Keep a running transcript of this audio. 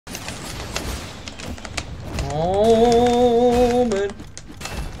Oh man.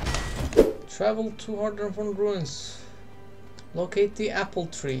 Travel to Hardenford ruins. Locate the apple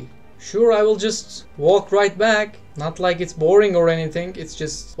tree. Sure, I will just walk right back. Not like it's boring or anything. It's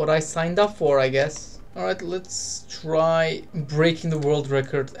just what I signed up for, I guess. Alright, let's try breaking the world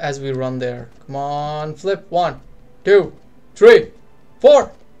record as we run there. Come on, flip. 1, 2, 3,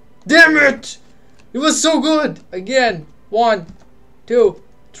 4. Damn it! It was so good! Again. 1, 2,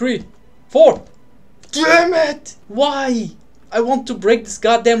 3, 4. Damn it! Why? I want to break this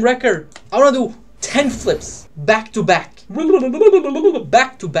goddamn record. I want to do 10 flips. Back to back.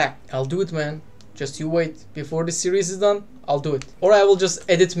 Back to back. I'll do it, man. Just you wait. Before this series is done, I'll do it. Or I will just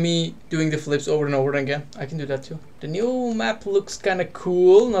edit me doing the flips over and over again. I can do that too. The new map looks kind of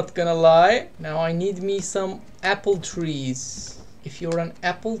cool, not gonna lie. Now I need me some apple trees. If you're an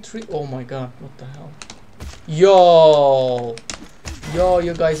apple tree... Oh my god, what the hell? Yo! Yo,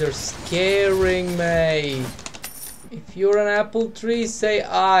 you guys are scaring me. If you're an apple tree, say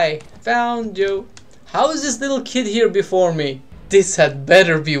I found you. How is this little kid here before me? This had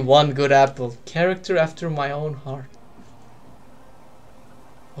better be one good apple. Character after my own heart.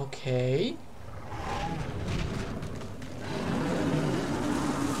 Okay.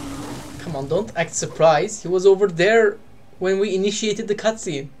 Come on, don't act surprised. He was over there when we initiated the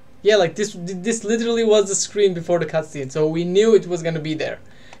cutscene. Yeah, like this literally was the screen before the cutscene, so we knew it was gonna be there.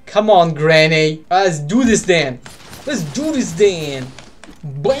 Come on, Granny. Let's do this then. Let's do this then.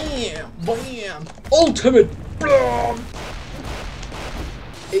 Bam! Bam! Ultimate! Blam!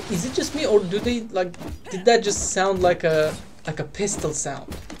 Is it just me, or do they like? Did that just sound like a pistol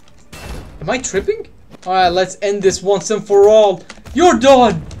sound? Am I tripping? All right, let's end this once and for all. You're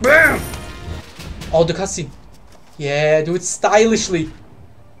done. Bam! Oh, the cutscene. Yeah, do it stylishly.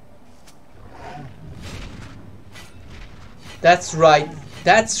 That's right.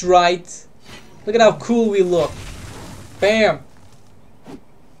 That's right. Look at how cool we look. Bam.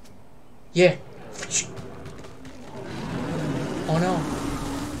 Yeah. Oh no.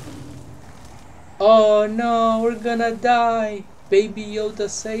 Oh no, we're gonna die. Baby Yoda,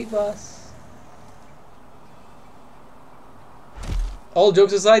 save us. All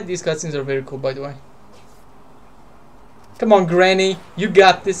jokes aside, these cutscenes are very cool, by the way. Come on, Granny. You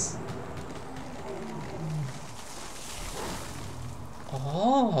got this.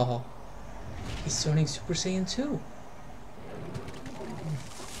 Oh. He's turning Super Saiyan 2.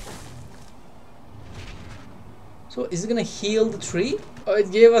 So is it gonna heal the tree? Oh,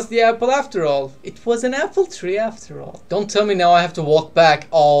 it gave us the apple after all. It was an apple tree after all. Don't tell me now I have to walk back.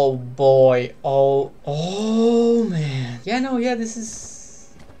 Oh boy. Oh man. Yeah, no, yeah, this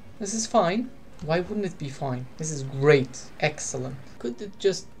is fine. Why wouldn't it be fine? This is great. Excellent. Could it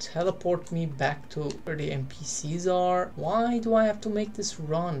just teleport me back to where the NPCs are? Why do I have to make this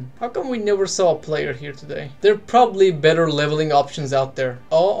run? How come we never saw a player here today? There are probably better leveling options out there.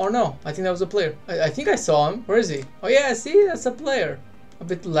 Oh, or no. I think that was a player. I think I saw him. Where is he? Oh yeah, see? That's a player. A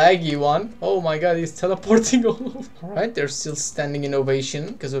bit laggy one. Oh my god, he's teleporting all over. Alright, they're still standing in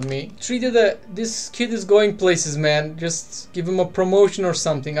ovation because of me. This kid is going places, man. Just give him a promotion or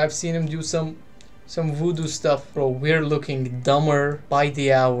something. I've seen him do some voodoo stuff. Bro, we're looking dumber by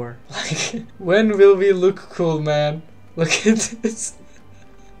the hour. Like, when will we look cool, man? Look at this.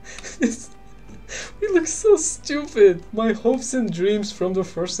 We look so stupid. My hopes and dreams from the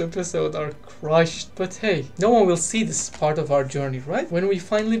first episode are crushed. But hey, no one will see this part of our journey, right? When we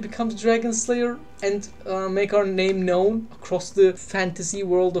finally become the Dragon Slayer and make our name known across the fantasy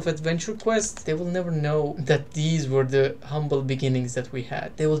world of Adventure Quest, they will never know that these were the humble beginnings that we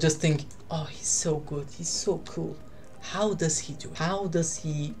had. They will just think, oh, he's so good, he's so cool. How does he do it? How does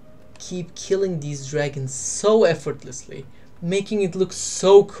he keep killing these dragons so effortlessly, making it look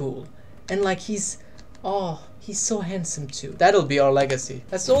so cool? And like he's so handsome too. That'll be our legacy.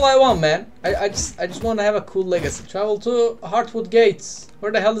 That's all I want, man. I just want to have a cool legacy. Travel to Heartwood Gates.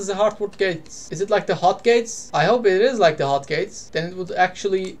 Where the hell is the Heartwood Gates? Is it like the Hot Gates? I hope it is like the Hot Gates. Then it would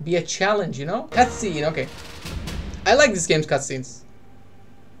actually be a challenge, you know? Cutscene, okay. I like this game's cutscenes.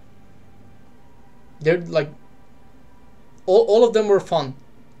 They're like... All of them were fun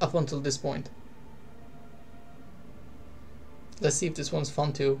up until this point. Let's see if this one's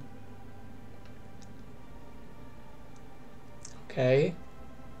fun too. Okay.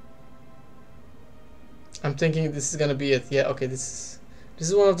 I'm thinking this is gonna be it. Yeah, okay, this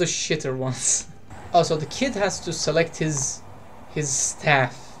is one of the shitter ones. Oh, so the kid has to select his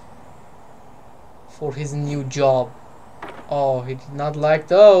staff for his new job. Oh, he did not like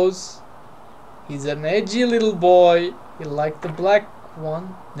those. He's an edgy little boy. He liked the black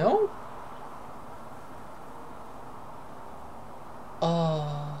one. No?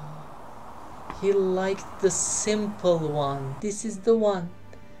 Oh. He liked the simple one. This is the one.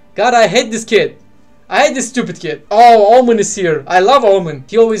 God, I hate this kid. I hate this stupid kid. Oh, Omen is here. I love Omen.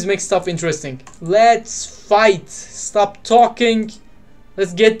 He always makes stuff interesting. Let's fight. Stop talking.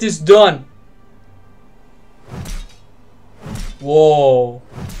 Let's get this done. Whoa.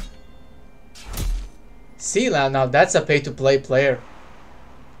 See, now that's a pay-to-play player.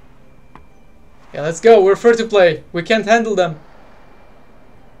 Yeah, let's go. We're free to play. We can't handle them.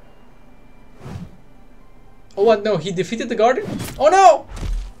 Oh, what? No, he defeated the Guardian? Oh, no!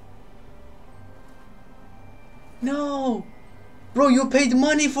 No! Bro, you paid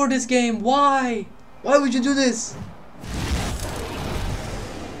money for this game. Why? Why would you do this?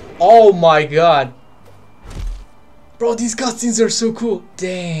 Oh my god. Bro, these cutscenes are so cool.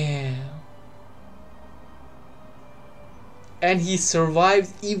 Damn. And he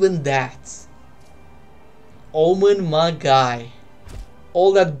survived even that. Omen, my guy.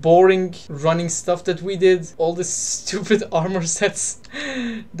 All that boring running stuff that we did, all the stupid armor sets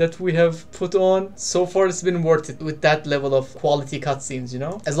that we have put on, so far it's been worth it with that level of quality cutscenes, you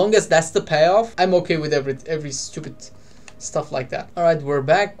know? As long as that's the payoff, I'm okay with every stupid stuff like that. Alright, we're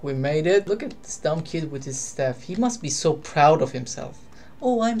back, we made it. Look at this dumb kid with his staff. He must be so proud of himself.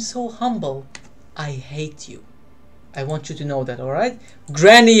 Oh, I'm so humble. I hate you. I want you to know that, alright?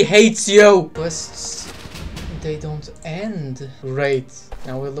 Granny hates you! Quests, they don't end. Great.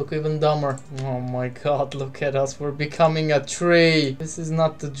 Now we look even dumber. Oh my god, look at us. We're becoming a tree. This is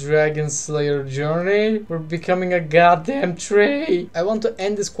not the Dragon Slayer journey. We're becoming a goddamn tree. I want to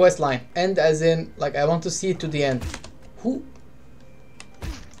end this quest line. End as in, like, I want to see it to the end. Who?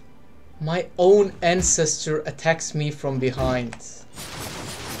 My own ancestor attacks me from behind.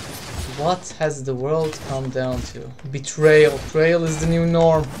 What has the world come down to? Betrayal. Betrayal is the new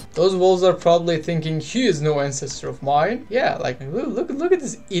norm. Those wolves are probably thinking, he is no ancestor of mine. Yeah, like, look at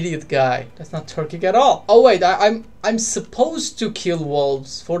this idiot guy. That's not Turkic at all. Oh wait, I'm supposed to kill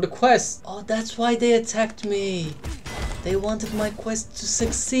wolves for the quest. Oh, that's why they attacked me. They wanted my quest to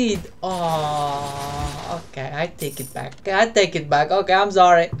succeed. Oh, okay, I take it back. Okay, I take it back. Okay, I'm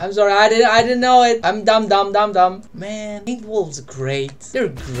sorry. I'm sorry. I didn't know it. I'm dumb. Man, paint wolves are great. They're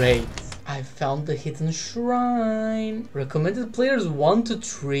great. I found the hidden shrine. Recommended players 1 to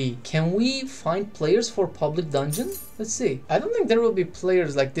 3. Can we find players for public dungeon? Let's see. I don't think there will be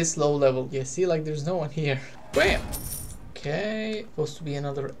players like this low level. Yeah, see, like there's no one here. Bam. Okay, supposed to be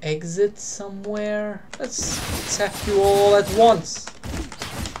another exit somewhere. Let's attack you all at once.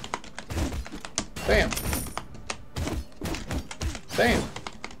 Bam. Bam.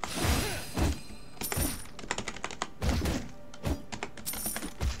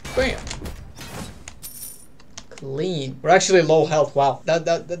 Bam. Clean. We're actually low health. Wow,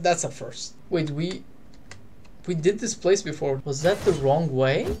 that's a first. Wait, we did this place before. Was that the wrong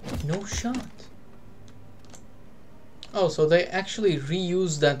way? No shot. Oh, so they actually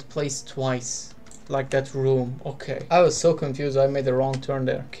reused that place twice. Like that room. Okay. I was so confused. I made the wrong turn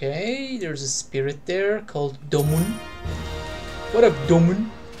there. Okay, there's a spirit there called DOMUN. What up, DOMUN?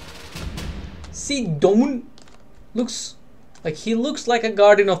 See, DOMUN looks like a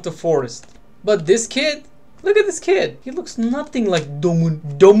guardian of the forest. But this kid, look at this kid. He looks nothing like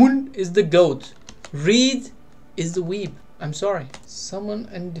DOMUN. DOMUN is the goat. Reed is the weeb. I'm sorry. Summon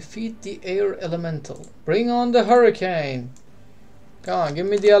and defeat the air elemental. Bring on the hurricane. Come on, give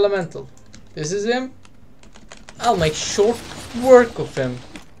me the elemental. This is him. I'll make short work of him.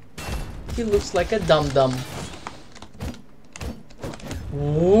 He looks like a dum-dum.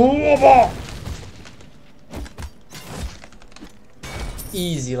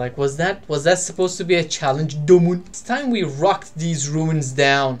 Easy. Like, was that supposed to be a challenge, DOMUN? It's time we rocked these ruins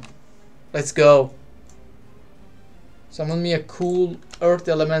down. Let's go. Summon me a cool earth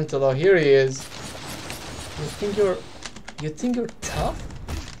elemental. Oh, here he is. You think you're tough?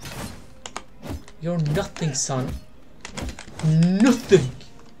 You're nothing, son. Nothing.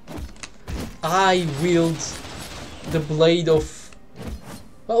 I wield the blade of,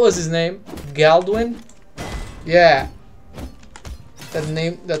 what was his name? Galdwin? Yeah. That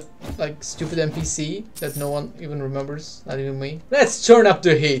name, that like stupid NPC that no one even remembers, not even me. Let's turn up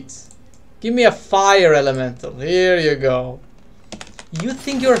the heat. Give me a fire elemental. Here you go. You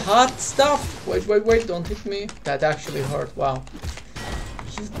think you're hot stuff? Wait, don't hit me. That actually hurt. Wow.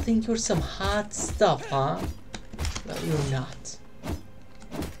 You think you're some hot stuff, huh? No, you're not.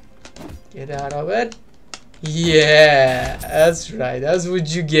 Get out of it. Yeah, that's right. That's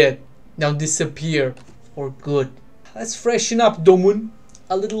what you get. Now disappear for good. Let's freshen up, DOMUN.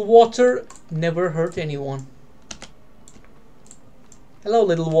 A little water never hurt anyone. Hello,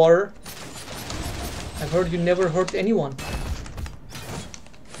 little water. I've heard you never hurt anyone.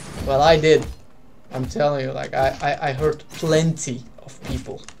 Well, I did. I'm telling you, like, I hurt plenty of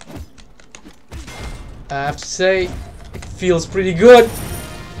people. I have to say, it feels pretty good.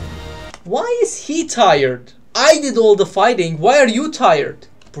 Why is he tired? I did all the fighting. Why are you tired?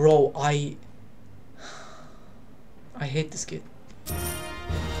 Bro, I hate this kid.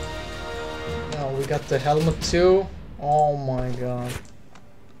 Now we got the helmet too. Oh my god.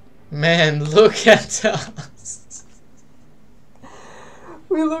 Man, look at us.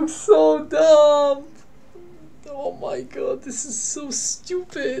 We look so dumb. Oh my god, this is so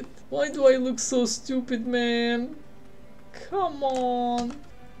stupid. Why do I look so stupid, man? Come on.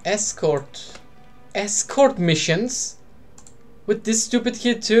 Escort missions with this stupid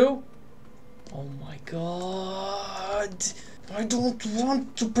kid too. Oh my god. I don't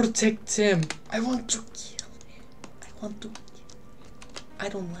want to protect him. I want to kill him. I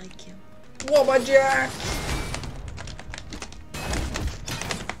don't like him. Wabbajack!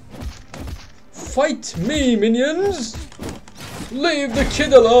 Fight me, minions! Leave the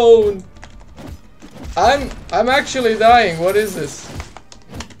kid alone! I'm actually dying. What is this?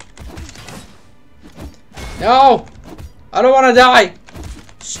 No! I don't want to die!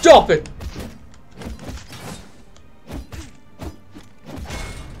 Stop it!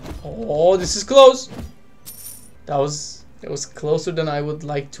 Oh, this is close. It was closer than I would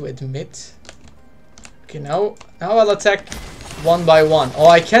like to admit. Okay, now I'll attack one by one. Oh,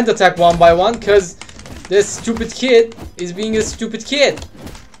 I can't attack one by one because this stupid kid is being a stupid kid.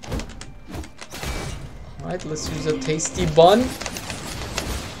 Alright, let's use a tasty bun.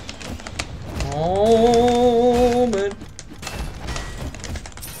 Oh man.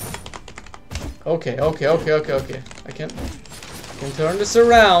 Okay. I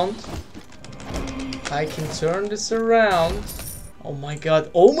can turn this around. Oh my god.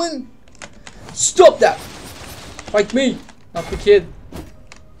 Omen! Stop that! Fight me, not the kid.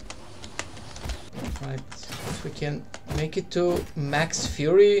 Right. If we can make it to max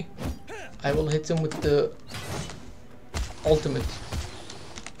fury, I will hit him with the ultimate.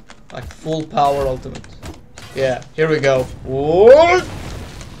 Like full power ultimate. Yeah, here we go. Whoa!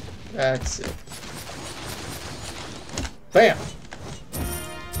 That's it. Bam!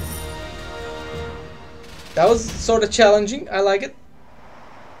 That was sort of challenging. I like it.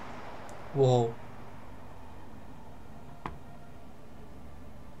 Whoa.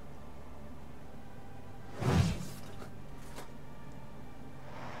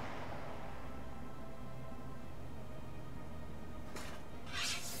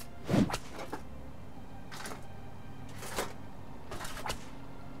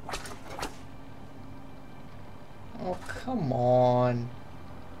 Oh, come on.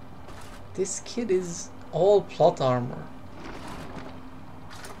 This kid is all plot armor.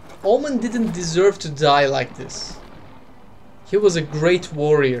 Omen didn't deserve to die like this. He was a great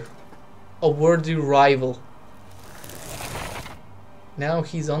warrior, a worthy rival. Now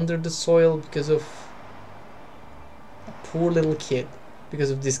he's under the soil because of a poor little kid, because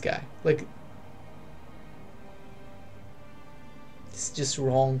of this guy. Like, it's just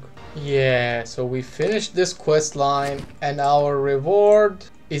wrong. Yeah, so we finished this quest line and our reward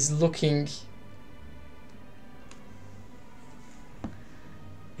is looking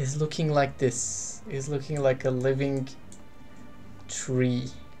like this. Is looking like a living tree.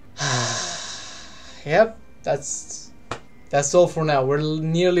 Yep, that's all for now. We're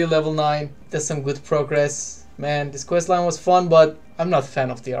nearly level 9. That's some good progress. Man, this quest line was fun, but I'm not a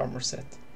fan of the armor set.